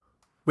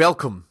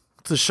Welcome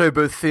to the show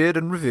both feared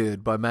and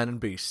revered by man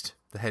and beast,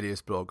 the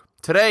Helios blog.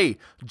 Today,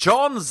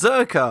 John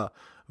Zherka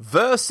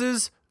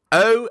versus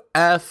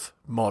OF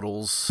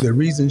models. The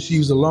reason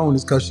she's alone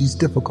is because she's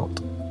difficult.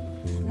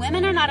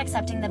 Women are not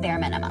accepting the bare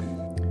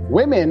minimum.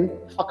 Women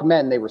fuck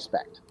men they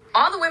respect.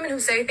 All the women who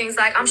say things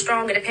like, I'm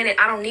strong,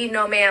 independent, I don't need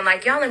no man,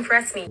 like, y'all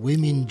impress me.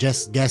 Women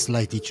just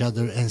gaslight each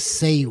other and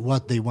say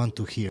what they want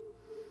to hear.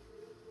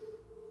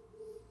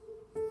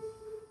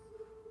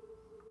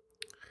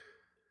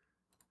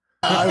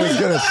 I was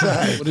gonna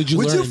say. What did you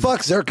learn? Would you fuck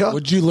Zherka?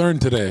 What did you learn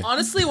today?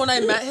 Honestly, when I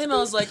met him, I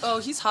was like, oh,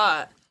 he's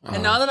hot.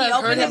 And now that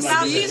I've heard him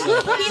speak,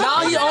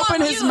 Now he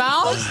opened his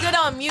mouth, good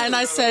on mute. and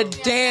I said,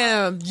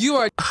 damn, you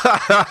are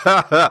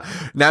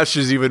Now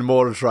she's even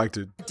more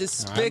attracted.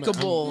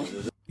 despicable.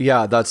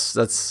 Yeah,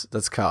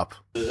 that's cap.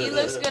 He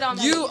looks good on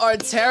You are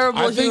terrible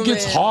I think human.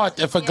 it's hot.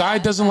 If a guy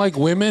doesn't like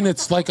women,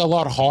 it's like a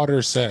lot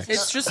hotter sex.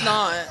 It's just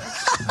not.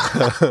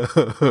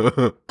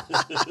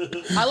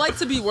 I like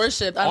to be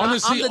worshipped.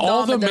 Honestly, I'm the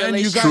all dom the in the men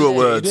you guys True relationship.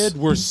 words. dated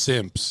were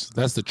simps.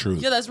 That's the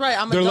truth. Yeah, that's right.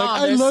 I'm a They're dom.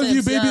 like, I They're love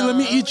you, simps, baby. yeah. Let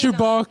me eat your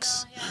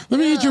box. Let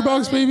me eat your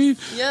box, baby.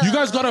 Yeah. You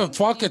guys gotta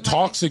fuck a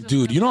toxic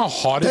dude. You know how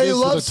hot it They is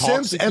love for the Sims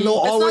toxic and dude? they'll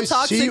always It's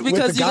not cheat toxic with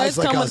because the you guys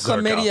guys come like with us,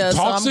 Zherka. chlamydia,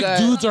 so I'm Toxic good.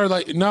 dudes are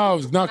like, no,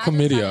 it's not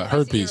chlamydia,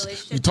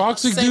 herpes.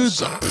 Toxic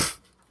dudes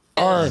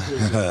are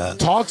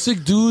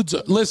toxic dudes.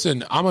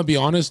 Listen, I'm gonna be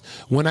honest.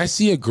 When I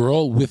see a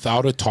girl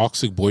without a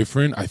toxic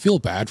boyfriend, I feel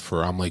bad for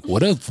her. I'm like,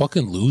 what a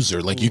fucking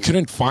loser. Like, you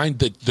couldn't find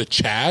the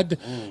Chad.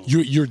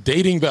 You're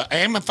dating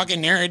I'm a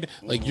fucking nerd.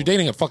 Like, you're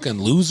dating a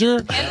fucking loser.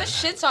 And the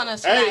shits on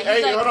us.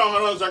 Hey, hold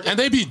on, Zherka. And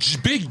they be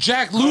big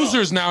jack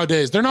losers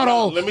nowadays. They're not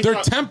all.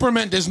 Their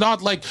temperament is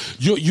not like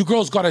you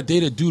girls gotta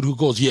date a dude who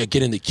goes, yeah,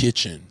 get in the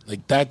kitchen.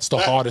 Like, that's the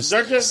hottest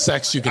Zherka,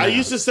 sex you can I have.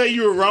 used to say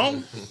you were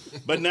wrong,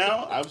 but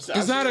now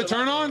Is that a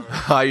turn on?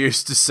 I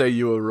used to say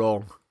you were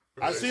wrong.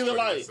 I see the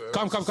light.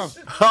 Come.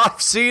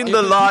 I've seen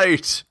the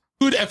light.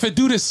 Dude, if a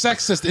dude is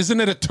sexist, isn't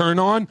it a turn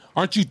on?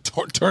 Aren't you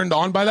turned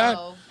on by that?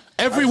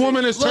 Every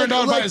woman is turned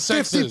on by a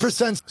sexist.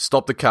 50%.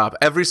 Stop the cap.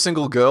 Every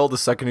single girl, the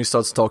second he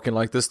starts talking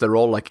like this, they're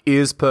all like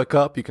ears perk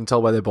up. You can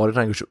tell by their body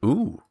language.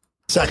 Ooh.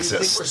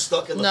 Sexist. We're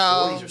stuck in the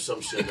No. 40s or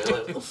some shit, man. Like,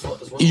 what the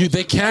fuck is wrong?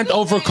 They can't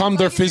overcome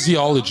their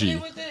physiology. I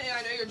know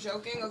you're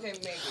joking. Okay,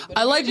 maybe.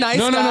 I like nice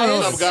No.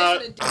 guys. What's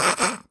up,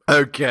 God?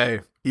 Okay.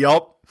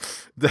 Yup.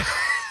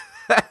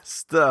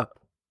 That's the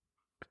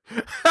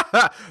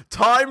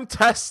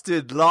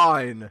time-tested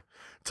line.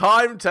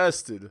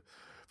 Time-tested.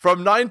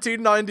 From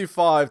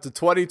 1995 to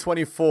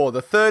 2024,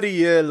 the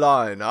 30-year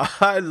line.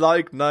 I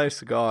like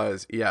nice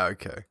guys. Yeah,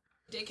 okay.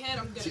 Dickhead,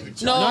 I'm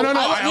good. No.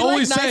 I we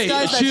always like say,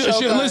 nice guys that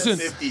choke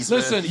us.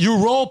 listen.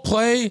 You role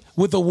play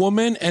with a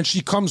woman, and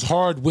she comes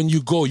hard when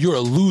you go. You're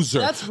a loser.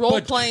 That's role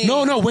playing.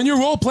 No. When you're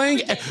role playing,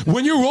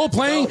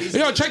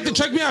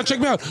 check me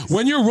out.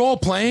 When you're role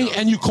playing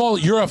and you call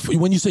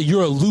when you say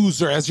you're a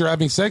loser as you're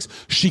having sex,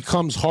 she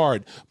comes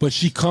hard, but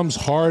she comes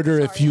harder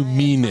if you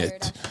mean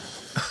it.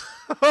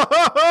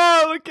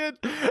 Look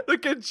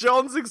at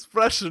John's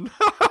expression.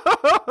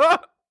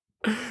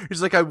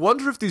 He's like, I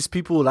wonder if these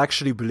people will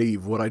actually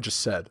believe what I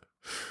just said.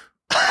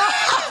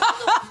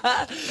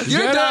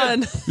 You're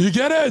done. You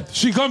get it?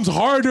 She comes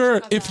harder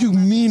if you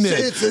mean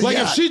it.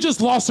 If she just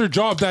lost her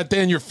job that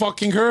day and you're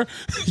fucking her,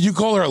 you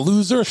call her a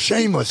loser.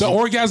 Shameless. The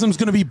orgasm's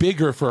gonna be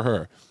bigger for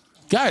her.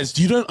 Guys,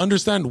 you don't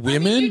understand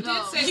women?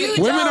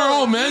 Women are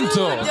all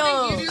mental.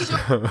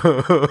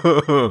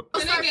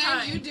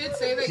 You did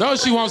say that. No,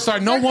 she won't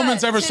start. No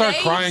woman's ever start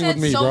crying with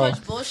me, so bro.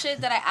 much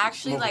bullshit that I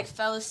actually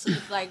fell asleep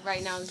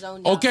right now,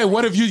 zoned Okay, out.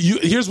 what if you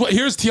here's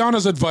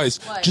Tiana's advice.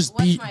 What? Just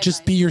What's be my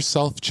be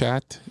yourself,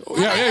 chat.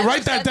 Yeah,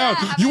 write that down.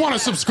 You want to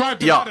subscribe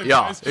to that Yeah,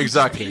 advice?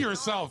 exactly. Be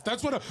yourself.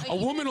 That's what a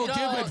woman will give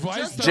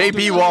advice. to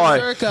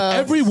JBY.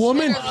 Every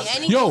woman,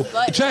 anything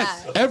but chat.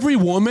 that. Every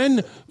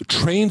woman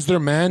trains their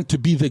man to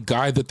be the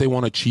guy that they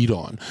want to cheat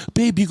on.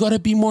 Babe, you gotta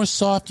be more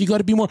soft. You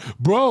gotta be more,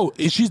 bro.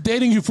 If she's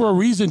dating you for a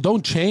reason,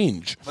 don't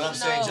change. But I'm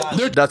saying,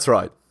 John, That's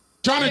right.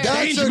 Trying to That's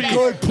change a me.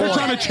 good They're point.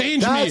 trying to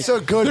change That's me. a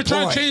good They're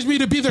trying point. to change me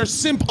to be their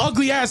simp,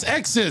 ugly ass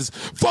exes.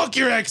 Fuck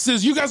your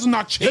exes. You guys will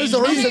not change There's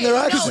a me. reason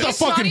they're This is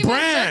exes. a fucking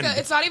brand.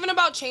 It's not even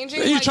about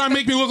changing. You're trying to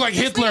make me look like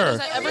Hitler.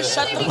 Ever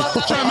shut the fuck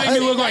up? Trying to make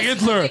me look like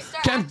Hitler.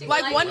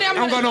 Like one day I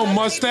don't got no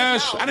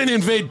mustache. I didn't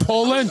invade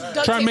Poland.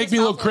 Trying to make me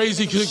look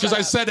crazy because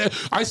I said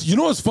you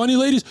know what's funny,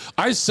 ladies?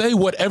 I say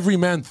what every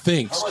man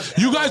thinks.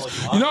 You guys,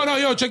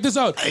 yo, check this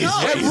out.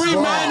 Every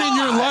man in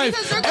your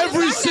life,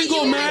 every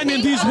single man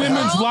in these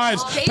women's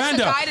lives,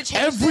 Panda,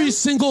 every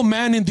single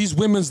man in these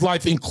women's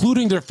life,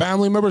 including their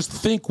family members,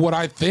 think what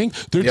I think.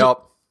 They're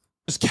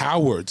just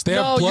cowards. They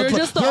have you're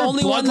just the their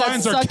only one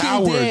that's bloodlines are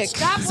sucking dick.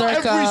 cowards.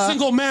 Zherka. Every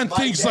single man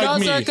thinks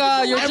like me.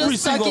 Zherka, you're Every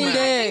just single sucking man.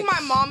 dick. My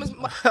mom is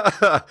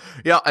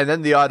Yeah, and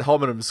then the ad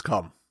hominems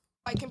come.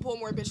 I can pull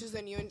more bitches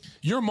than you.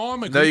 Your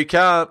mom No, you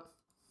can't.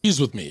 agrees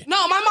with me.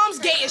 No, my mom's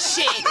gay as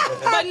shit.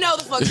 But no,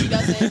 the fuck she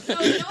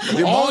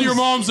doesn't. All your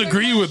moms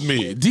agree with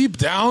me. Deep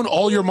down,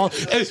 all your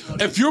moms.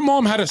 If your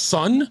mom had a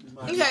son,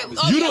 Okay.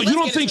 you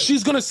don't think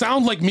she's gonna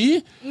sound like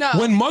me? No.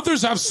 When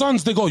mothers have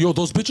sons, they go, "Yo,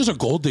 those bitches are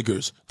gold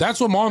diggers." That's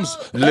what moms.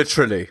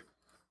 Literally.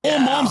 All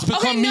moms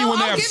become me when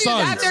they I'll have give you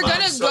that. sons. They're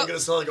gonna So I'm go. gonna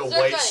sound like a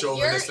white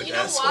chauvinistic You know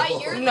asshole.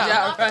 why? You're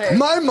Yeah, right.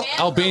 My mom.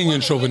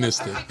 Albanian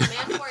chauvinistic.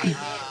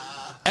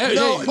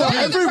 No,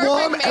 every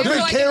mom, every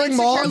caring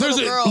mom.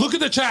 Look at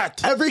the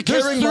chat. Every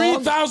caring There's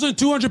mom.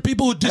 3,200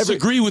 people who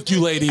disagree with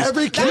you, ladies.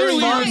 Every caring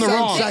Clearly you're mom in the said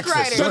wrong.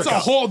 sexist. That's a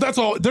whole. That's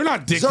all. They're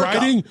not dick Zherka.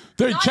 riding.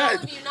 They're Not chat.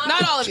 all of you.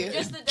 Not all of you.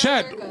 Just the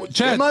Chat.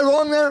 Chat. Am I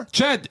wrong there?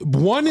 Chat,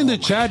 one in the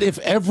chat, if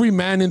every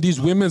man in these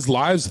women's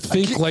lives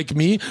think like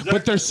me,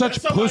 but they're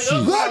such pussies.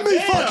 Let me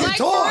fucking Like,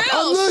 talk. for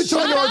real, I'm really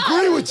trying to shut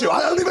agree with you. I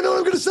don't even know what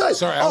I'm going to say.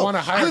 Sorry, I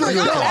wanna hire really,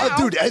 you. no,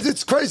 dude,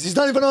 it's crazy. He's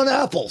not even on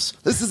apples.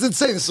 This is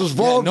insane. This was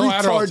raw no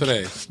Adderall retard.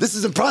 today. This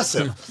is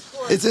impressive.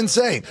 It's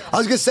insane. I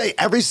was gonna say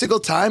every single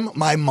time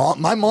my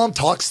mom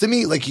talks to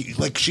me like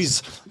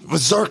she's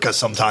with Zherka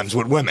sometimes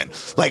with women.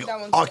 Like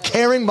a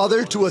caring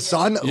mother to a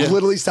son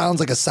literally sounds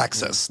like a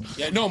sexist.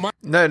 Yeah, no,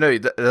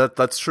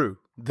 That's true.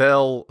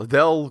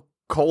 They'll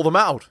call them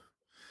out.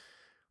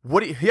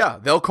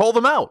 They'll call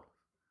them out.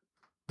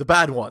 The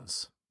bad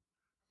ones.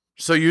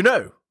 So you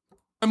know.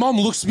 my mom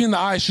looks me in the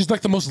eye. She's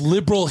like the most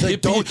liberal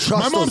hippie. don't trust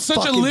My mom's those such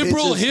a fucking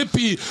liberal bitches.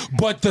 hippie,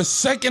 but the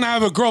second I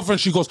have a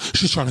girlfriend, she goes,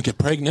 she's trying to get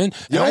pregnant.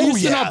 And I Oh, used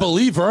to yeah. not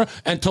believe her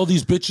until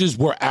these bitches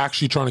were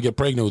actually trying to get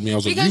pregnant with me. I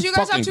was like, Because you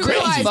guys have fucking to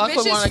realize,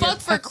 crazy. bitches fuck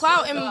for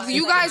clout, and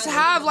you guys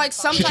have like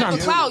some type of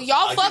clout.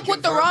 Y'all fuck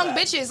with the wrong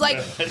bitches.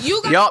 Like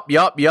you guys.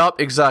 Yup,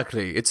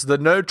 exactly. It's the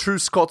no true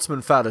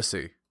Scotsman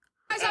fallacy.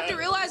 You guys have to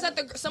realize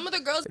that some of the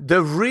girls.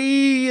 The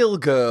real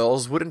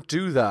girls wouldn't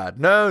do that.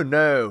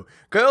 No.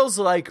 Girls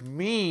like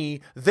me,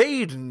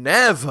 they'd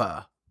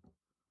never.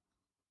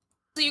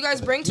 You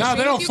guys bring to No,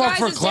 they don't fuck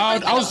for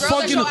clout. I was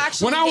fucking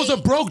when I was a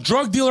broke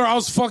drug dealer. I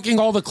was fucking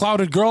all the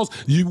clouted girls.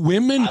 You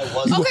women,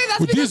 Okay,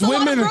 that's because a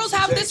lot of girls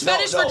have this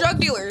fetish for drug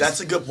dealers.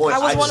 That's a good point. I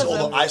was one of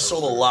them. I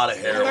sold a lot of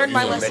heroin learned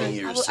my for lesson. many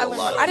years. I to a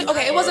lot of I didn't-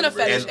 okay, it wasn't a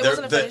fetish. And It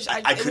wasn't a fetish. I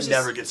It could was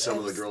never just- get some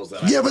of the girls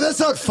that. Yeah, but that's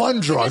not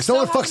fun drugs. No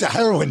one fucks a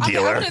heroin Okay, I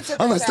dealer would've took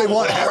unless they that.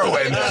 want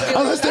heroin.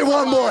 Unless they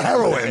want more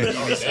heroin.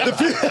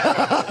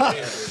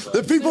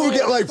 The people who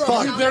get like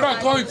fucked. they're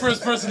not going for his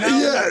personality.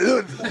 Yeah,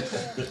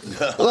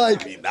 dude. I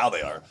mean, now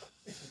they are.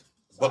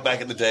 But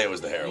back in the day, it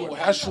was the heroin.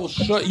 Hashville,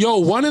 shut. Yo,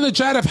 one in the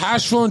chat if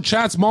Hashville and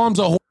chat's mom's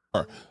a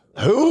whore.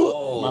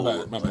 Who?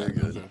 My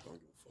bad.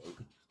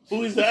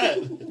 Who is that?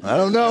 I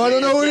don't know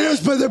who it is,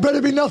 but there better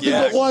be nothing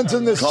but ones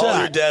in this Call your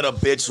chat. dad a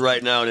bitch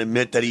right now and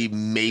admit that he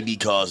maybe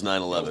caused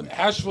 9/11.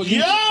 Hashville, Yo,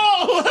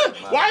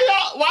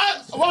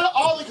 why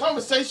all the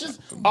conversations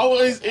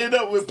always end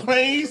up with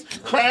planes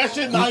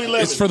crashing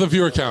 9/11? It's for the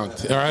viewer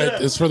count. All right,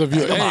 it's for the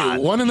viewer. Hey,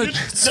 one in the.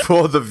 It's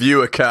for the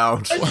view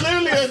account. It's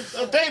literally a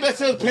thing that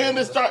says plan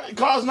to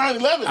caused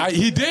 9/11.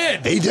 He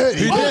did. He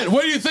did.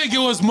 What do you think? It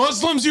was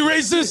Muslims, you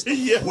racist?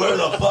 Yeah. Where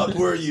the fuck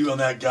were you on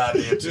that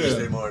goddamn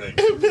Tuesday morning?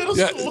 Middle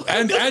Yeah, school.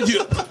 and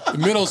you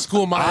middle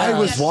school. I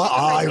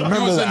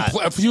remember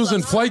that. He was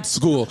in flight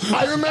school.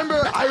 I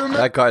remember.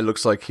 That guy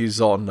looks like he's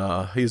on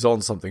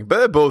something. But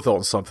they're both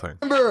on something.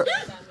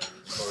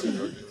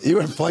 You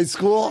were in flight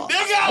school?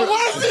 Nigga, I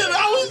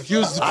wasn't. He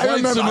was I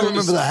remember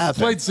that happened.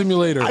 Flight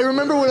simulator. I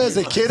remember when as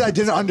a kid I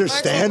didn't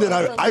understand, and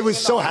I was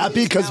so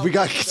happy because we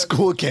got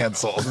school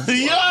canceled.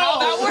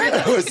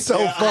 It was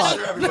so fun.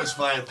 Sure, everyone's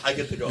fine. I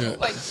get to go.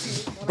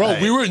 Bro,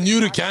 we were new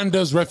to Canada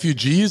as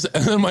refugees,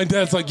 and then my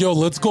dad's like, yo,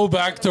 let's go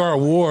back to our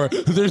war.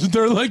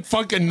 They're like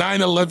fucking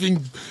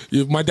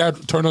 9/11. My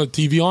dad turned the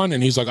TV on,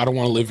 and he's like, I don't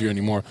want to live here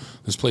anymore.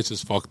 This place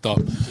is fucked up.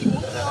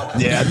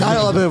 Yeah,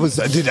 9/11 was.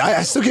 Dude,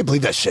 I still can't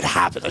believe that shit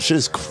happened. That shit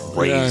is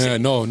crazy. Yeah,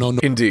 no.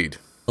 Indeed.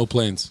 No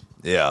planes.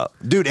 Yeah,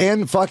 dude,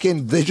 and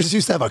fucking, they just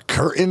used to have a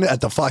curtain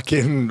at the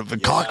fucking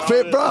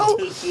cockpit, bro.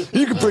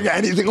 You could bring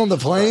anything on the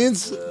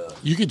planes.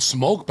 You could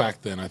smoke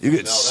back then, I think. You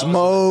could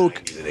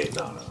smoke.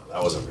 No,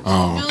 that wasn't.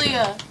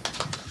 Julia,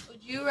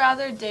 would you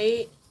rather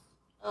date,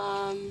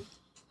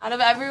 out of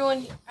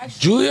everyone? Actually,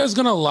 Julia's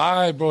gonna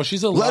lie, bro.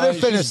 She's a liar. Let her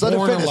finish. She's Let her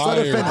born a finish. Let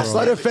her liar, finish. bro.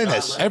 Let her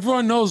finish.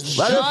 Everyone knows.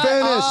 Let her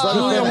finish. Let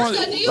Julia her wants-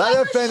 finish. Let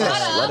her finish.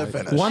 Let her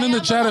finish. One in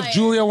the chat if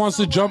Julia wants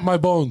to jump my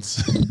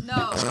bones.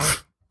 no.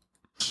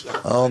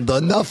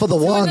 Enough of the Two in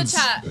the ones.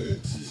 chat.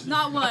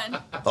 Not one.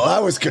 Oh,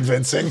 that was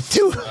convincing.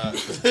 Two.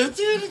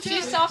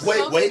 She's soft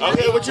Wait.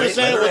 Okay, what you're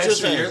saying? What you're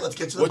saying? Here. Let's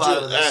get to the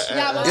bottom of this.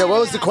 Yeah, what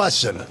was the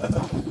question?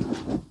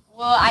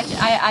 Well,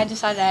 I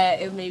decided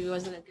that it maybe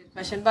wasn't a good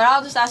question, but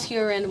I'll just ask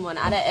you a random one.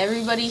 Out of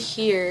everybody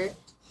here,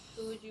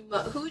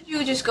 who would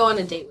you just go on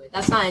a date with?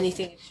 That's not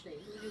anything extreme.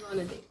 Who would you go on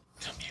a date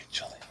with? Come here,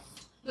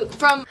 Julia.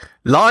 From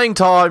Lying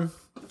time.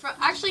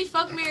 actually,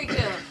 fuck, marry,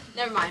 kill.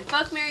 Never mind.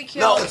 Fuck, marry,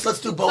 kill. No, let's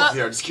do both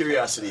here. Just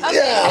curiosity. Okay.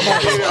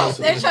 Yeah.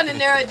 They're trying to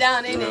narrow it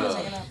down, ain't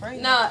it?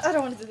 No, I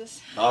don't want to do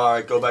this. All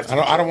right, go back to.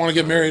 I don't want to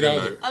get married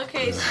either.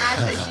 Okay,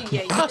 smash it.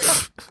 Yeah,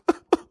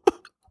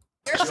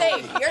 you're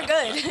safe. You're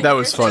good. That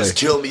was funny. Just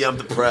kill me. I'm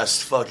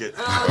depressed. Fuck it.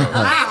 Okay,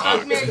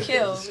 fuck, marry,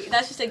 kill.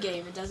 That's just a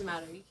game. It doesn't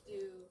matter. We can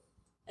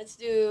Let's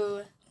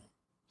do.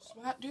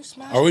 Do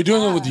smash. Are we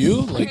doing it with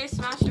you? Like, Okay,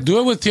 smash. do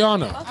it with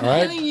Tiana, all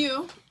right? Killing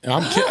you.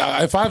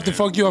 If I have to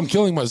fuck you, I'm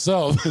killing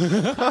myself.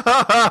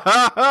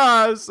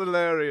 It's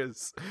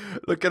hilarious.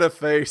 Look at her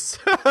face.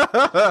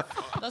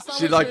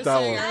 She liked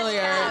that one.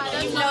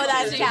 You know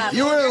that's cap.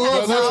 You were in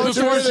love. That's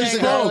before she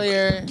spoke.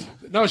 Earlier.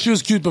 No, she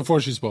was cute before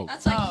she spoke.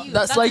 That's like you.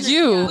 That's like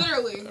you.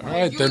 Literally. All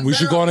right, then we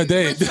should go on a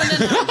date.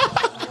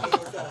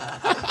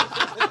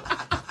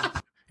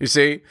 You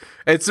see,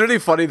 it's really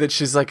funny that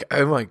she's like,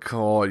 oh my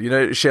God, you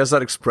know, she has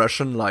that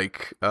expression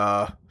like,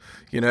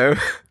 you know,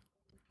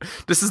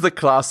 this is the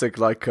classic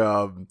like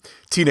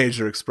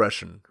teenager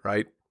expression,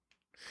 right?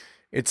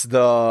 It's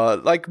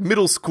the like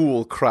middle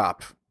school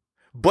crap.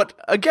 But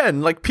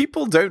again, like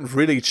people don't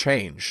really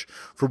change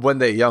from when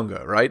they're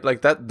younger, right?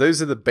 Like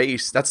those are the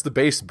base, that's the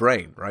base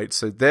brain, right?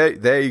 So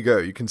there you go,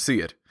 you can see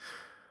it,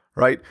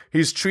 right?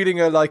 He's treating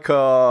her like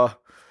a,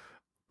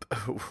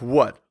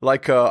 what?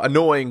 Like a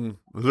annoying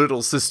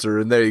little sister,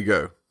 and there you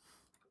go.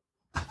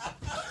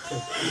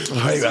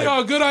 See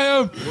how good I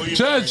am.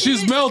 Chad,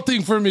 she's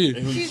melting for me.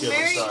 She's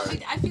very.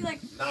 I feel like.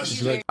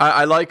 She's like,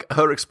 I like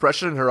her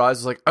expression in her eyes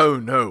was like, oh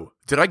no,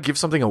 did I give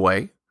something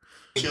away?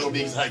 Yeah,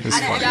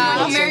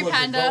 Mary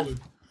Panda.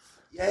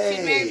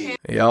 Yay.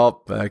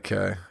 Yup,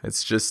 okay.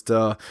 It's just,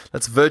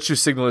 let's virtue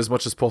signal as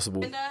much as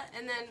possible. And then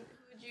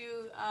who would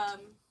you?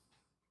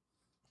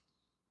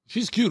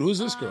 she's cute. Who's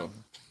this girl?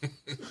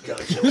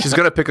 She's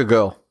gonna pick a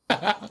girl.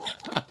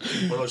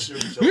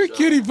 You're a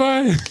cutie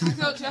pie.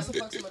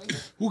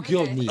 Who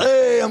killed me?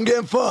 Hey, I'm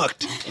getting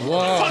fucked.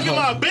 Wow. Fucking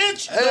my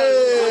bitch.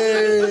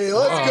 Hey,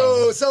 let's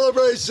go.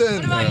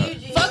 Celebration.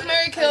 Fuck,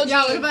 Mary, kill.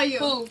 Yeah, what about you?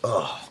 Who?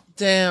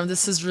 Damn,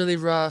 this is really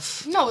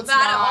rough. No, it's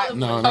not.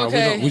 No,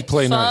 Okay, we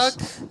play fuck,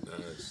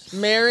 nice.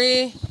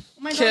 Marry,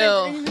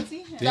 kill.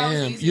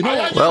 Damn, you know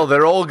what? Well,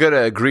 they're all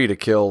gonna agree to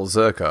kill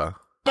Zherka.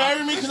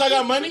 Marry me because I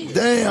got money?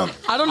 Damn.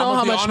 I don't know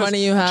how much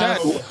money you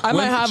have. Chat, I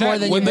might have more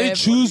than when you they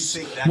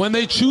have. when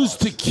they choose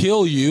to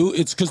kill you,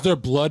 it's because their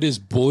blood is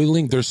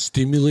boiling. They're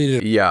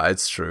stimulated Yeah,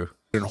 it's true.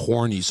 and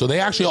horny. So they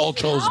actually all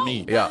chose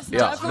me. Yeah.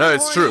 No,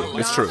 it's true.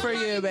 It's true. For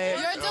you, babe.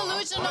 You're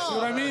delusional.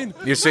 What I mean?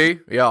 You see?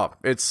 Yeah,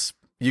 it's,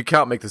 you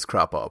can't make this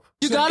crap up.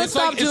 You gotta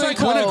stop It's doing like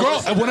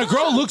coke. when a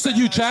girl looks at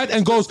you, Chad,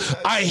 and goes,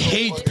 "I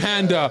hate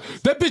Panda."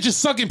 That bitch is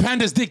sucking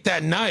Panda's dick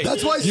that night.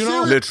 That's why you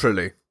know.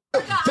 Literally.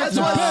 That's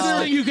the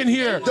best thing you can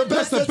hear.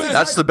 That's the best.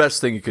 That's the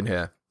best thing you can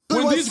hear.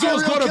 When these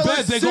girls go to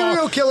bed, they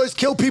serial go, killers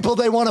kill people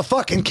they want to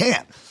fuck and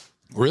can't.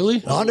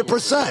 "Really?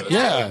 100%.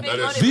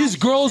 Yeah, these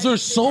girls are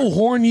so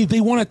horny. They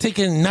want to take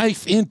a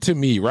knife into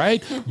me,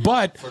 right?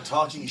 But For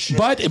talking shit.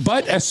 but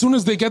as soon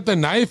as they get the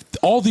knife,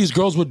 all these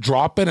girls would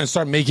drop it and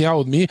start making out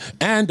with me.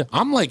 And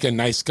I'm like a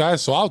nice guy,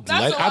 so I'd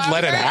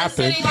let it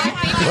happen.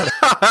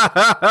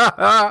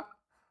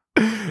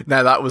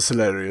 Now that was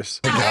hilarious.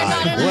 What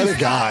a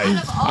guy.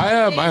 I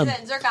am.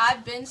 Zherka,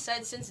 I've been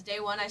said since day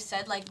one. I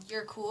said like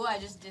you're cool. I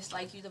just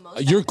dislike you the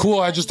most. You're cool.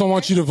 I just don't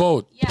want you to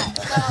vote. Yeah.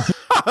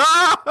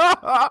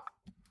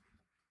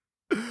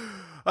 So,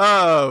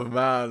 Oh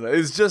man,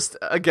 it's just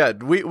again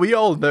we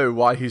all know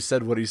why he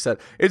said what he said.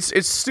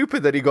 It's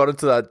stupid that he got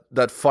into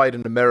that fight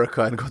in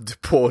America and got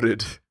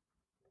deported.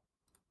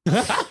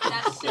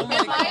 that's In my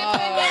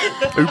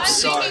opinion, I'm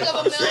thinking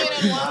of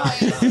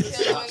 1,000,001 ways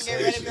to kill you and get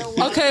rid of your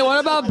wife. Okay, what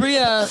about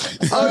Bria?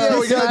 Oh yeah,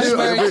 we gotta do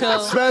Marry, it. kill.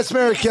 Smash,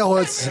 marry, kill.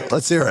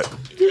 Let's hear it.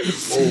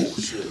 Oh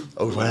shit.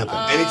 Oh, what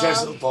happened? Anytime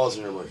something falls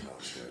in, I'm like, oh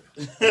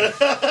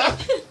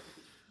shit.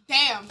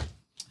 Damn.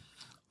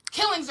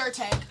 Killing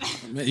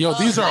Zyrtec. Yo,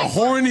 these are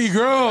horny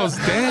girls.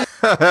 Damn.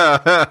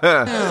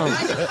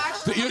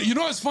 You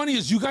know what's funny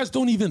is you guys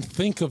don't even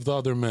think of the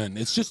other men.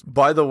 It's just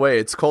By the way,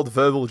 it's called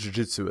verbal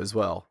jiu-jitsu as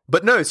well.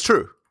 But no, it's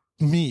true.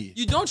 me.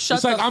 You don't shut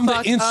It's like the I'm the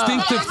fuck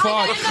instinctive up.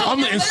 thought.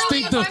 I'm the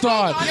instinctive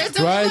thought,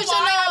 right?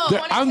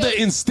 I'm the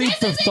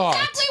instinctive thought.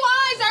 Exactly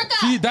why, Zherka.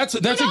 See, that's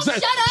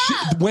exactly.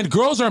 Shut up. When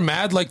girls are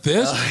mad like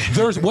this,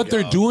 what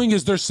they're doing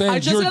is they're I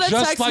saying just you're got a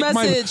just text like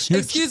message. my.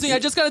 Excuse me, I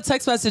just got a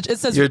text message. It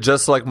says You're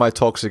just like my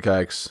toxic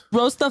ex.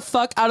 roast the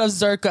fuck out of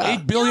Zherka.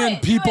 8 billion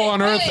people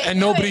on Earth and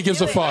nobody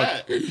gives a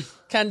fuck.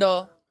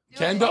 Kendall.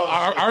 Kendall,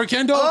 our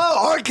Kendall.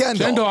 Oh, our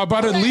Kendall. Kendall, I'm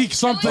about to leak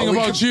something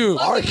about you.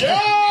 Our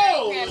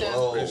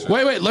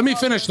Wait, let me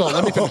finish though.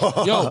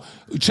 Yo,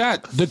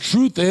 chat, the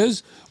truth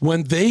is,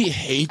 when they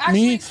hate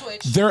me,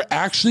 they're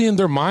actually in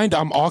their mind,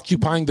 I'm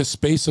occupying the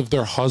space of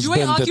their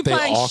husband that they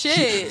occupying occupy.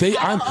 shit.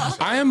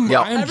 I am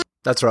Yeah,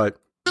 that's right.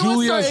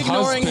 Julia's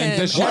ignoring husband him.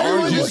 that she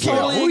Everyone argues just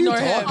totally with. ignore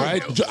him.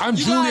 Right? I'm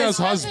Julia's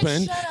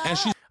husband, and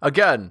she's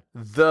Again,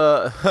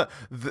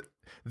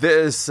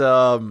 there's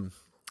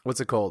what's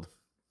it called?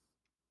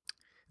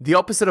 The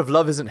opposite of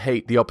love isn't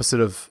hate. The opposite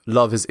of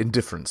love is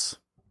indifference.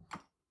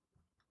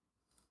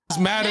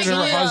 mad at her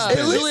husband.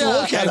 At least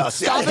look at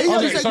us. I hate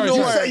Okay, you.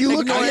 sorry, You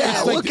look Ignore at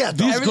him. look at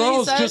them. These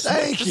girls says,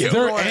 just, you.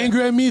 they're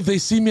angry at me. They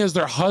see me as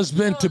their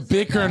husband to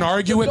bicker and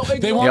argue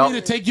with. They want me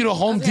to take you to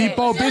Home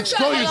Depot. Bitch,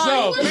 go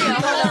yourself.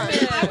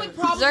 I would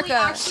probably Zherka.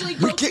 actually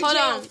go to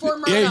jail for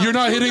murder. Yeah, you're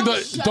not hitting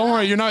don't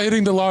worry, you're not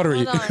hitting the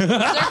lottery.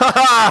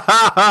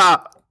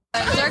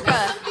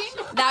 Zherka,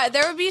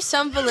 there would be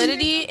some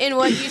validity in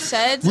what you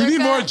said. We need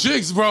Zherka. more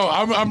jigs, bro.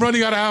 I'm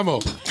running out of ammo.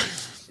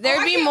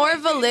 There'd be more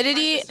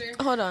validity.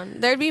 Hold on.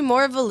 There'd be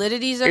more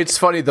validity. Zherka. It's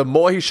funny. The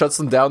more he shuts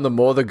them down, the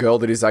more the girl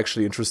that he's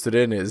actually interested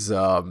in is.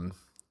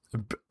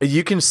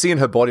 You can see in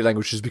her body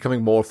language she's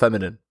becoming more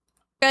feminine.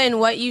 In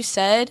what you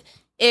said,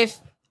 if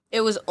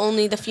it was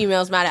only the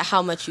females mad at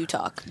how much you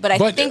talk, but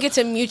I think it's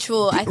a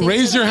mutual. I think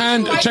Raise your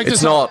hand. Check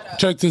this out. not.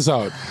 Check this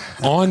out.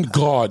 On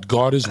God,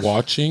 God is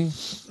watching.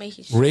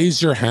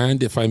 Raise your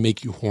hand if I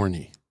make you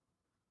horny.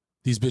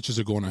 These bitches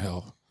are going to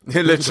hell.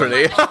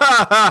 Literally.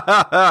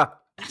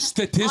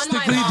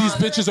 Statistically, these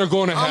bitches are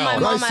going to hell. my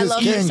mom, I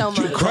love her so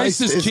much.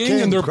 Christ is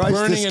king, and they're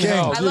burning in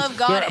hell. I love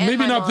God and Maybe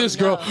my not mom, this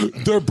girl.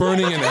 They're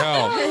burning in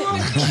hell.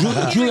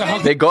 Julia, how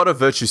They got a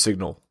virtue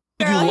signal.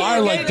 could you lie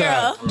like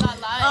that?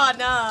 Oh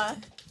nah.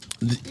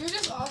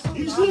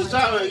 You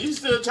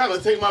still trying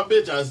to take my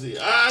bitch? I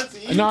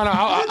see. No,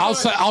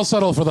 I'll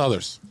settle for the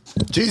others.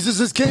 Jesus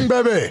is king,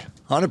 baby.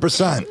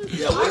 100%.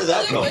 Yeah, where did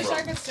that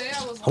come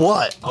from?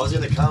 What? I was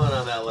going to comment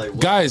on that. Like,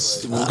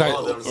 Guys, all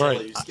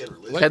right.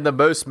 And the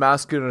most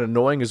masculine and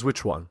annoying is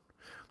which one?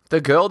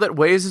 The girl that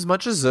weighs as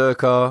much as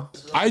Zherka.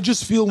 I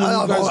just feel when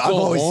you guys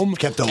go home,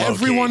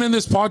 everyone in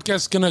this podcast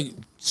is going to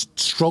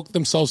stroke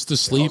themselves to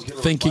sleep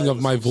thinking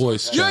of my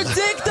voice. Your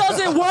dick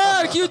doesn't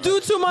work. You do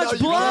too much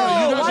blow.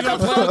 Why the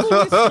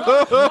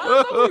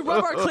fuck would we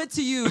rub our clit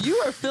to you? You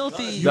are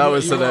filthy. That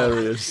was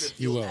hilarious.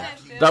 You will.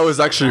 That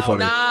was actually funny.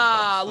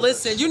 Nah,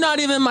 listen, you're not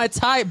even my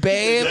type,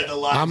 babe.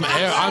 I'm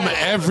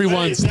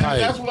everyone's type.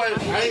 That's what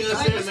I ain't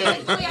gonna say her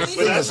name. But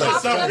that's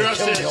what some girl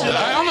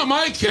said. On the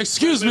mic,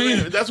 excuse me.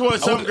 That's what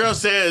some girl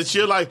said.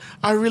 She's like,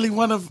 I really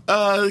want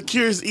to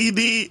curious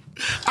ED.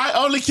 I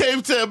only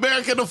came to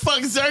America to fuck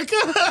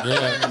Zherka.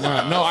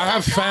 Yeah, no, I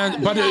have fans,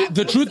 but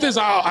the truth is,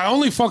 I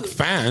only fuck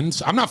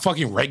fans. I'm not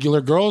fucking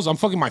regular girls. I'm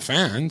fucking my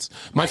fans.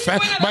 My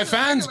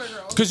fans,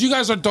 because you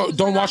guys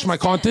don't watch my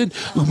content.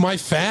 My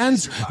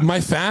fans,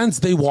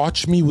 they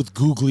watch me with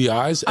googly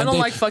eyes, and I don't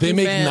like fucking they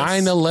make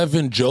fans.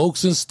 9/11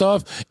 jokes and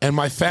stuff. And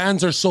my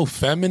fans are so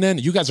feminine.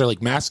 You guys are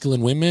like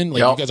masculine women.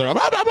 Like you guys are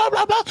blah blah blah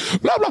blah blah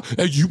blah blah.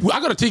 And I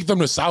gotta take them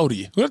to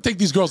Saudi. We gotta take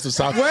these girls to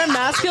Saudi. We're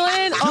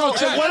masculine. Oh,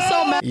 check. we're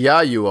so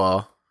Yeah, you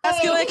are.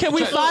 masculine. Can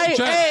we fight?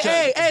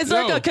 Hey,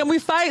 Zherka, Yo. can we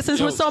fight? Since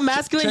we're so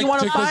masculine, you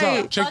want to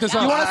fight? Check this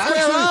out. You want to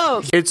square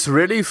up? It's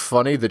really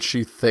funny that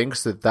she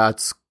thinks that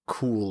that's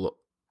cool.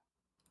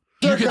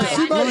 You want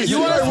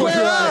to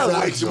square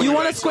up? You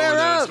want to square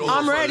up?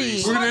 I'm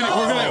ready.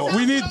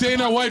 We need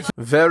Dana White.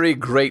 Very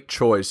great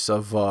choice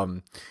of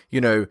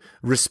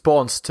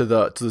response to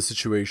the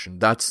situation.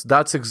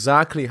 That's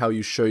exactly how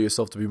you show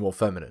yourself to be more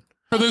feminine.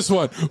 For this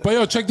one, but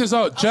yo, check this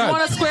out, Chad. You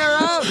want to square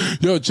up?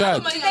 Yo,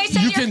 Chad. They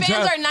say your fans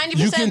are 90%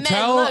 you can men.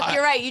 tell. Look,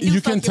 you're right. You do You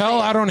fuck can your tell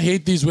fans. I don't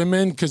hate these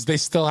women because they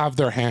still have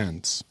their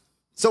hands.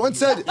 Someone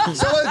said.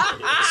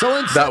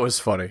 That was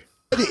funny.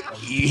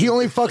 He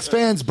only fucks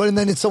fans, but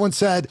then someone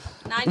said,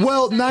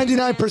 well,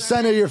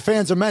 99% of your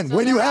fans are men.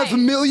 When you have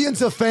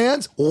millions of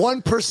fans,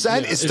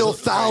 1% is still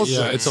thousands.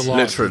 Yeah, it's a lot.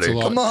 Literally. It's a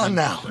lot. Come on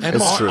now. And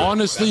It's true.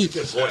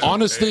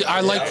 honestly, I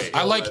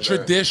like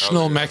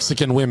traditional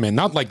Mexican women,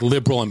 not like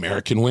liberal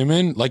American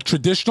women. Like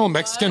traditional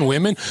Mexican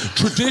women.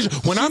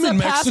 When I'm in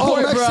Mexico,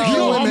 passport, bro. you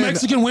know how Women.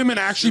 Mexican women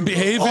actually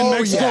behave in Oh,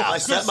 Mexico. yeah. My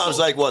stepmom's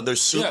like one. They're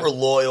super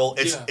loyal.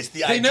 It's the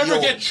They ideal. never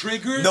get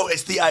triggered. No,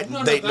 it's the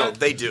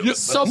they do.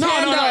 So No.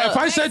 Panda, If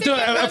I said to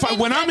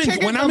when I'm in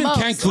Cancun,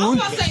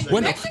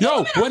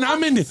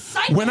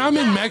 when I'm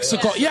in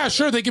Mexico, yeah,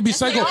 sure they can be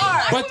psycho,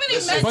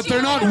 but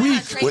they're not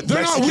weak.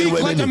 They're not Mexican weak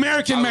like women-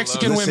 American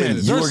Mexican Listen,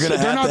 women. you were gonna They're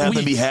have not to have them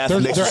weak. be half They're-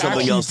 mixed with they're something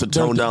actually- else to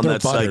tone down they're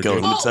that buttered, psycho.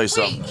 dude. Let me tell you Wait,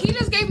 something. he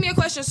just gave me a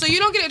question. So you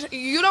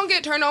don't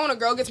get turned on when a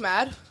girl gets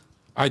mad?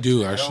 I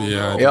do actually,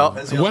 yeah. Yeah.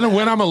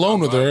 When I'm alone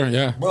with her,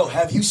 yeah. Bro,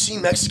 have you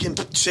seen Mexican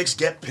chicks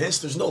get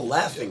pissed? There's no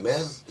laughing,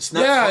 man. It's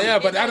not Yeah, funny. yeah,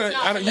 but I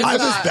don't. You I have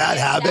know, this bad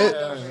habit.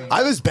 I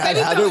have this bad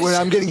habit when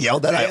I'm getting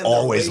yelled at. I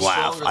always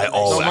laugh. I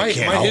always. I my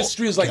can't my hold-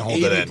 history is like can't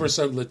hold it in.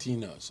 80%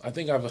 Latinos. I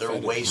think I've They're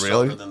offended. way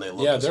stronger than they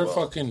look. Yeah, as they're well.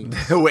 fucking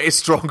Way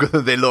stronger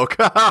than they look.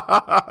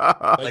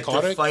 Like they're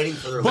psychotic. fighting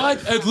for their But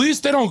life. at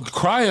least they don't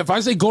cry. If I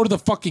say go to the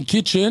fucking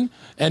kitchen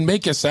and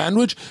make a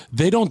sandwich,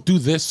 they don't do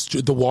this.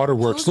 The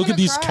waterworks. Look at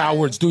these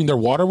cowards doing their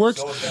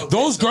waterworks.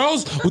 Those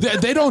girls,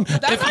 they don't.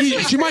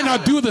 She might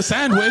not do the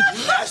sandwich.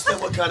 Ask them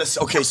what kind of.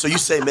 Okay, so you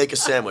say make a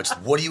sandwich.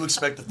 What do you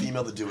expect the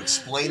female to do?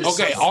 Explain.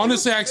 Okay,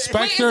 honestly, I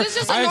expect her. Wait, is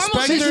this just a I normal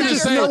expect thing her that to you're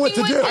say. know what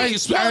to fucking do. with? I Wait,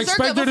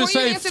 expect her to before you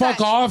say answer fuck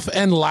that. off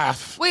and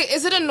laugh. Wait,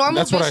 is it a normal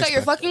That's what bitch I that you're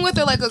expect. fucking with,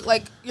 or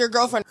like your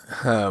girlfriend?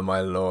 Oh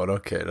my lord.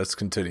 Okay, let's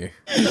continue.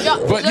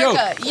 But yo,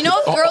 Zherka, you know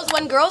if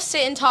when girls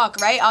sit and talk,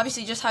 right?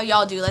 Obviously, just how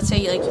y'all do. Let's say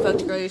you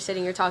fucked a girl, you're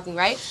sitting, you're talking,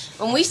 right?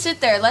 When we sit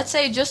there, let's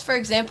say just for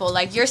example,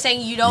 like you're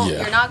saying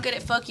Yeah. you're not good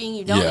at fucking,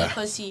 you don't Yeah. eat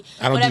pussy,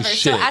 I don't do whatever.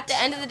 shit. So at the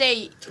end of the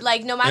day,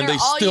 like no matter and they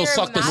all still your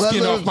suck the masculine-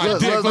 skin off my let-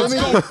 dick. let Let's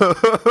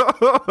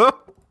me- go.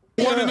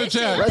 One in the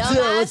chat.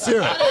 Let's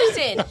hear it.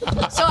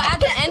 Listen. So at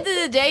the end of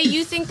the day,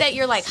 you think that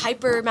your like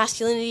hyper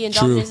masculinity and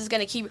dominance is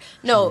gonna keep.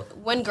 No,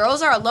 when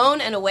girls are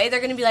alone and away,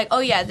 they're gonna be like, oh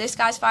yeah, this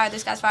guy's fire.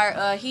 This guy's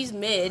fire. He's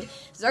mid.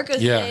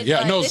 Zherka's mid.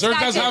 Yeah. No, this guy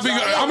Zherka's can having.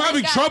 go in, I'm this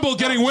having guy- trouble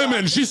getting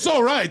women. She's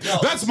so right.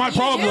 That's my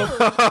problem.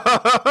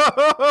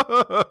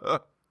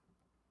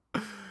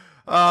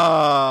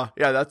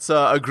 Yeah, that's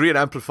agree and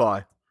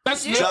amplify.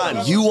 That's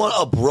John, you want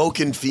a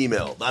broken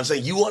female. I'm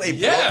saying you want a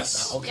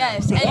Yes. Okay.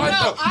 Yes.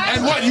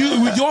 And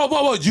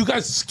what you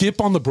guys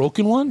skip on the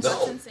broken ones?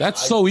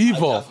 That's so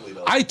evil.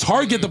 I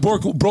target the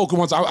broken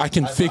ones. I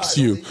can fix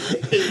you.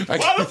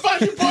 Why the fuck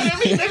you point at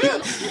me,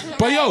 nigga?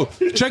 But yo,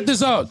 check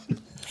this out.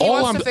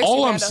 All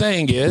I'm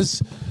saying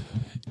is,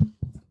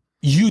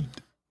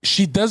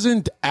 she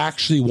doesn't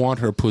actually want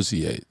her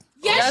pussy ate.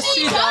 Yes,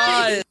 she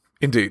does.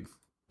 Indeed.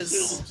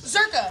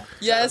 Zherka.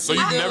 Yes. So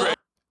you've never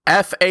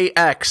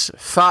FAX.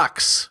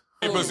 Facts.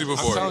 ate pussy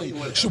before.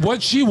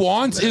 What she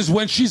wants is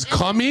when she's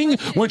coming,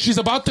 when she's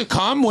about to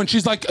come, when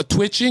she's like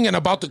twitching and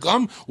about to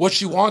come, what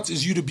she wants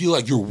is you to be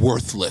like, you're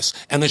worthless.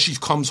 And then she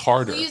comes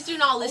harder. Please do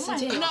not listen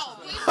to him.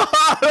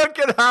 Look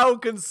at how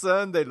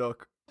concerned they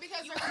look.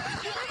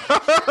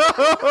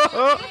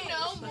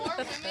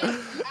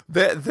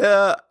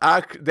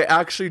 They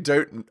actually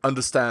don't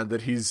understand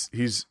that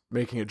he's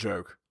making a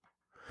joke.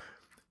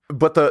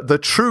 But the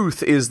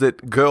truth is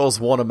that girls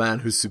want a man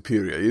who's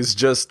superior. He's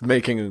just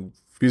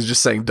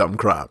saying dumb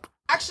crap.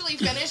 Actually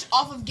finish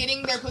off of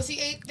getting their pussy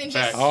ate, then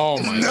just Oh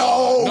my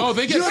No. No,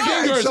 they get You're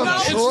fingers. some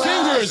It's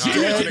trash.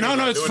 fingers.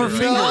 No, it's for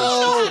fingers.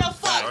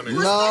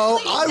 No,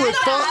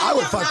 I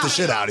would fuck the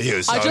shit out of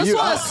you. So I just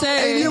want to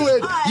say, and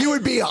you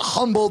would be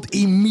humbled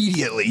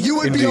immediately. You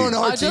would be on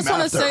our I just team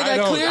want to after. say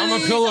that clearly,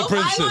 I'm a pillow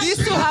princess.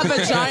 these two have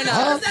vagina.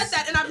 I said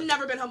that, and I've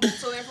never been humbled,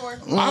 so therefore.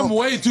 I'm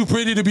way too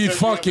pretty to be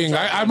fucking.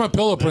 I'm a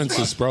pillow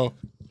princess, bro.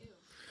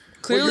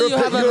 Clearly, you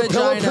have a pillow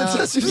vagina.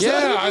 princess, you said?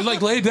 Yeah, I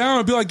like lay down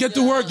and be like, get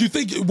to work. You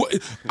think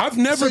I've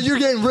never? So you're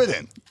getting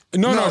ridden.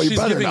 No, you she's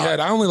better giving not. head.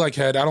 I only like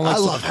head. I don't like I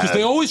love because head.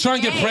 they always try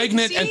and get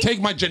pregnant and take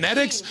my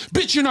genetics.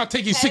 Bitch, you're not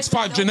taking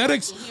 6'5"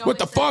 genetics. What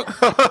the fuck?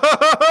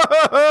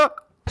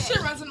 Shit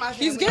runs in my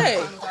family. He's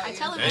gay. I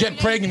tell him Get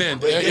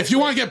pregnant. If you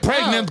want to get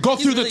pregnant, go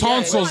through the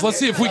tonsils. Let's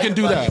see if we can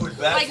do that.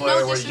 Like, no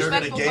Where you're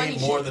going to disrespectful gain funny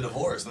more shit. than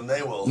divorce than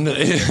they will.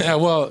 Yeah,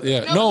 well,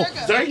 yeah. No,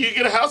 Zherka, you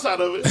get a house out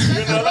of it.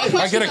 You know,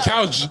 I get a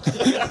couch.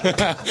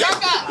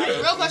 Zherka,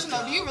 real question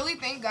though, do you really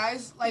think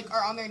guys like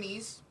are on their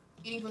knees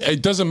eating pussy?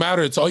 It doesn't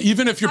matter. It's all,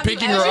 even if you're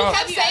picking her You up.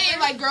 kept saying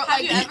like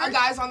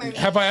guys on their knees.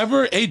 Have I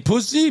ever ate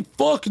pussy?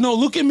 Fuck no.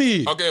 Look at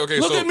me. Okay.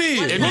 Look So at me.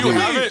 if Look you at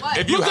me. haven't,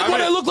 if you Look at haven't,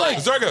 what I look like.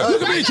 Zherka,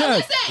 Look at me,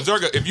 Chad.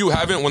 Zherka, if you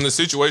haven't, when the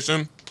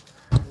situation,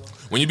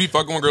 when you be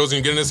fucking with girls and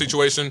you get in a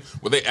situation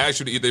where they ask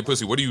you to eat their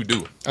pussy, what do you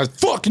do?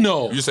 Fuck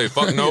no. You say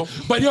fuck no?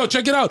 But yo,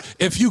 check it out.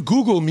 If you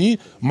Google me,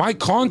 my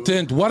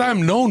content, what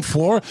I'm known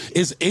for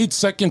is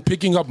 8-second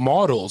picking up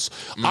models.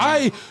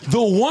 The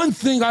one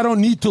thing I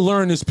don't need to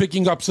learn is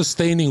picking up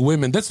sustaining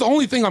women. That's the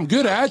only thing I'm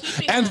good at.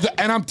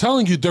 And I'm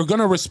telling you, they're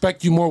gonna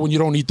respect you more when you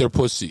don't eat their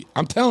pussy.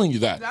 I'm telling you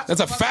that.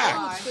 That's a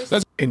fact.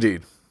 That's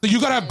Indeed. You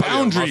gotta have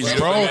boundaries,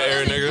 bro.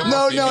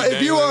 No.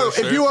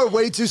 If you are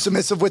way too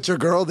submissive with your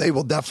girl, they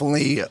will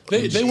definitely.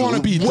 They want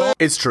to be.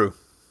 It's true.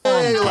 I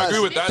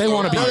agree with that. They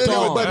want to be No,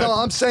 dumb. but no,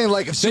 I'm saying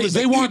like if she was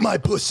They like, want- eat my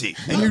pussy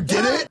and you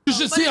did it. You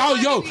should see how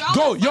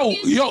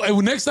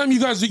and next time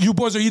you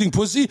boys are eating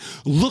pussy,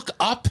 look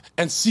up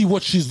and see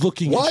what she's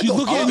looking at. Why She's the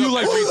looking at you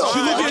like fuck? she's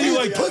looking at you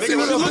like Pussy she's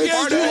with a looking big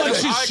at you like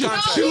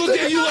she looking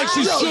at you like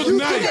she's Suge you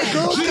Knight. think a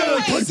girl She got gotta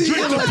a pussy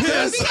drink in the like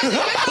piss. this?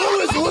 Who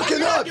is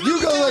looking up?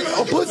 You go like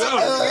a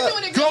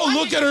pussy. Go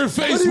look at her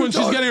face when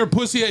she's getting her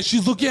pussy out.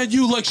 She's looking at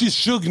you like she's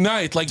Suge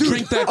Knight. Like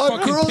drink that A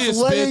fucking girl's piss,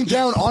 laying bitch.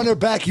 down on her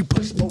back. You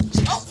push.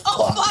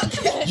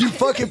 You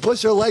fucking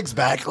push her legs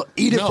back.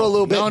 Eat it for a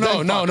little bit.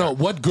 No.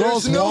 What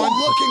girls There's no want?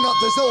 looking up.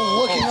 There's no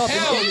looking up.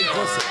 Hell and eating yeah.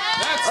 pussy.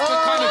 That's the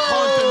kind of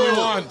content we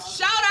want.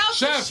 Shout out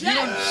Chef, to you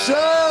don't.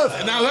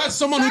 Chef, Now that's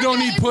someone who don't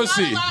eat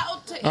pussy.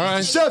 All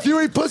right. Chef, you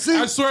eat pussy?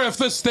 I swear, if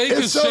the steak If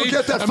is so, shaped,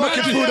 get that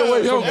fucking food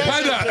away yo, from me.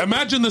 Panda,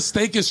 imagine the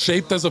steak is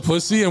shaped as a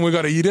pussy and we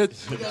gotta eat it.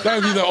 That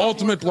would be the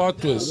ultimate plot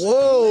twist.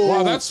 Whoa.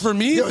 Wow, that's for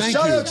me. Yo, Thank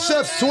shout you. out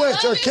Chef's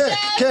Twitch or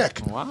Kick.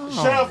 Wow.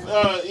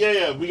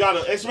 Chef, we got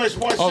an exclamation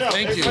point. Oh, Chef.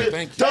 thank you,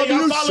 thank you. Hey, y'all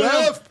W, follow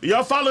Chef. him.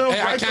 Y'all follow him Hey,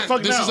 I right the can't.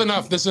 fuck This now. is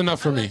enough. This is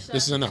enough for me.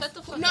 This is enough.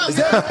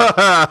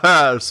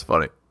 That's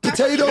funny.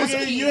 Potatoes.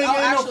 You ain't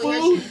getting no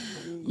food?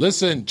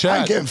 Listen, I'm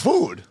Chad. getting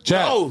food.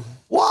 Chad. Oh.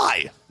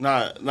 Why?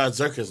 Nah,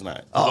 Zherka's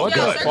not. Oh, What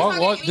good. the fuck?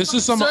 What? This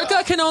is some.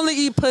 Zherka can only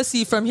eat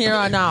pussy from here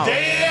on out.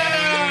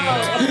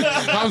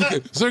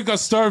 Zherka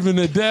starving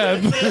to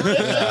death.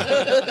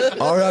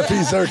 R.I.P.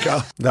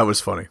 Zherka. That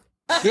was funny.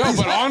 Yo,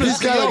 but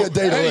honestly, got like a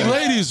day to hey, live.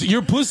 ladies,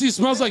 your pussy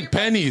smells like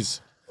pennies.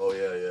 Oh,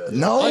 yeah.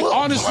 No. Like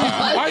honestly,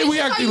 why are we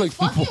acting like?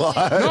 No,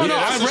 I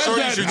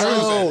read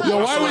that.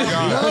 Yo, why we?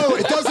 No,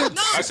 it doesn't.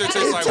 That shit tastes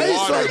It like tastes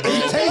water, like- bro.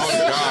 it tastes-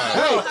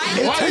 Oh, God.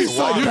 It Why tastes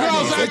like you girls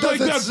pennies. act It like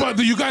that? doesn't-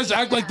 But you guys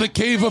act like the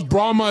cave of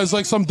Brahma is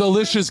like some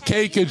delicious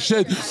cake and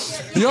shit.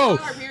 Yo,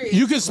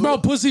 You can smell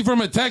pussy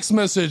from a text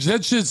message.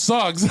 That shit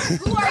sucks. Okay,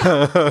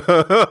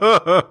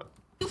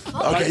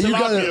 you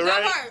got it.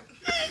 Right?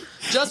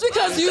 Just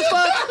because you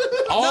fuck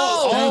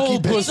all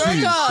pussies,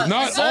 Zherka,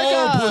 not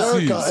all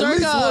pussies.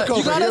 Zherka,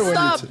 you gotta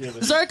stop.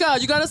 Zherka,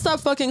 you gotta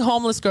stop fucking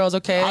homeless girls,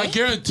 okay? I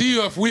guarantee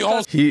you, if we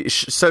all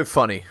So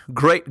funny,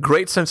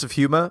 great sense of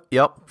humor.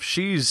 Yep,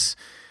 she's,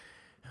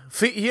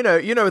 you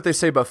know what they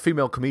say about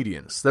female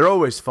comedians? They're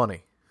always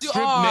funny. strip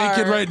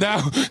naked right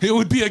now, it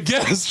would be a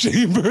gas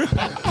chamber.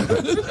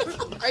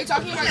 Are you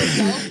talking about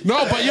yourself?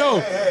 No, but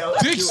yo,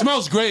 dick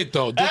smells great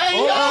though. Dick,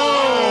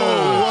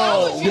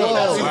 I'll be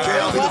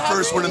the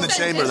first one in the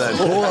chamber then.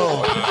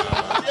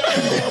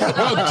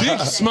 Yo,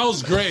 dick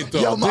smells great though.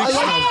 Yo,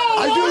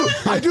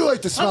 I do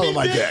like the smell of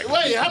my dick.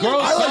 Wait, I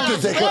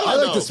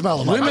like the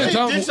smell of my women dick.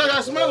 tell me,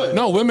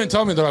 no, women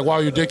tell me they're like, wow,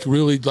 your dick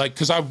really like,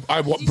 because I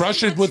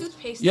brush it with,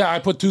 I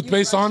put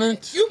toothpaste on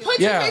it. You put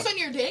toothpaste on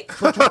your dick?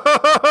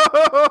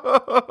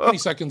 20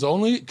 seconds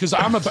only, because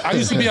I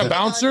used to be a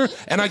bouncer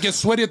and I get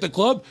sweaty at the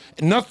club.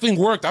 Nothing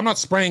worked. I'm not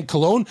spraying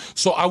cologne,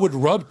 so I would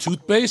rub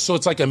toothpaste, so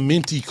it's like a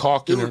minty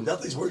cock in it.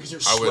 Nothing's working.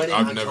 You're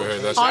I've never heard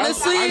that.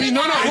 Honestly, I mean,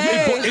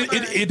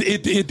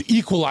 it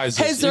equalizes.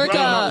 Hey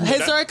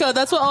Zherka,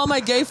 that's what all my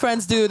gay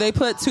friends do. They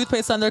put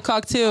toothpaste on their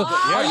cock too.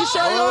 Are you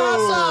sure you don't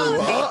have some?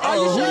 Are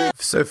you sure?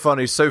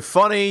 So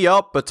funny.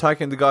 Yup,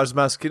 attacking the guy's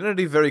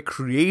masculinity. Very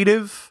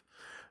creative.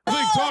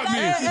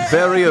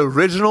 Very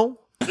original.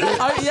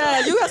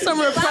 Yeah, you got some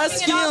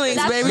repressed feelings,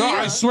 baby. No,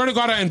 I swear to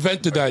God, I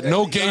invented that.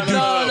 No gay dude.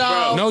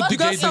 No You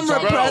got some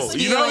repressed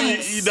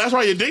feelings. You know, that's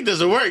why your dick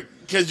doesn't work,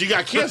 because you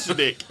got cancer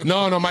dick.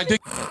 No, my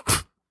dick.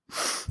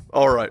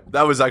 All right,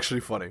 that was actually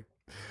funny.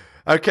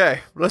 Okay,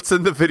 let's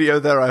end the video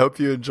there. I hope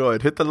you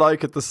enjoyed. Hit the like,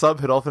 hit the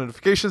sub, hit all the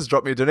notifications,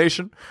 drop me a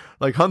donation.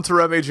 Like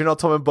Hunter M, Adrian,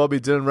 Tom and Bobby,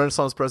 Dylan,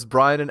 Renaissance Press,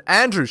 Brian, and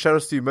Andrew. Shout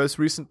outs to you, most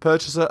recent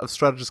purchaser of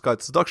Strategist Guide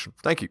to Seduction.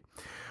 Thank you.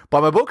 Buy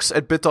my books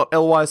at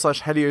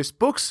bit.ly/Helios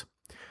books.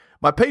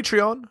 My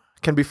Patreon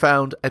can be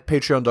found at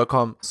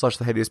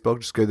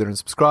patreon.com/theheliosblog. Just go there and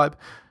subscribe.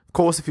 Of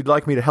course, if you'd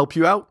like me to help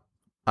you out,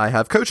 I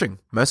have coaching.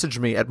 Message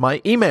me at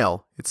my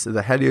email. It's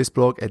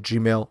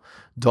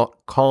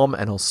theheliosblog@gmail.com,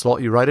 and I'll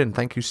slot you right in.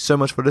 Thank you so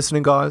much for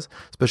listening, guys.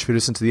 Especially if you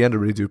listen to the end. I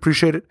really do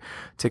appreciate it.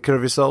 Take care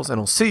of yourselves,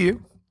 and I'll see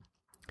you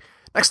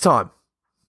next time.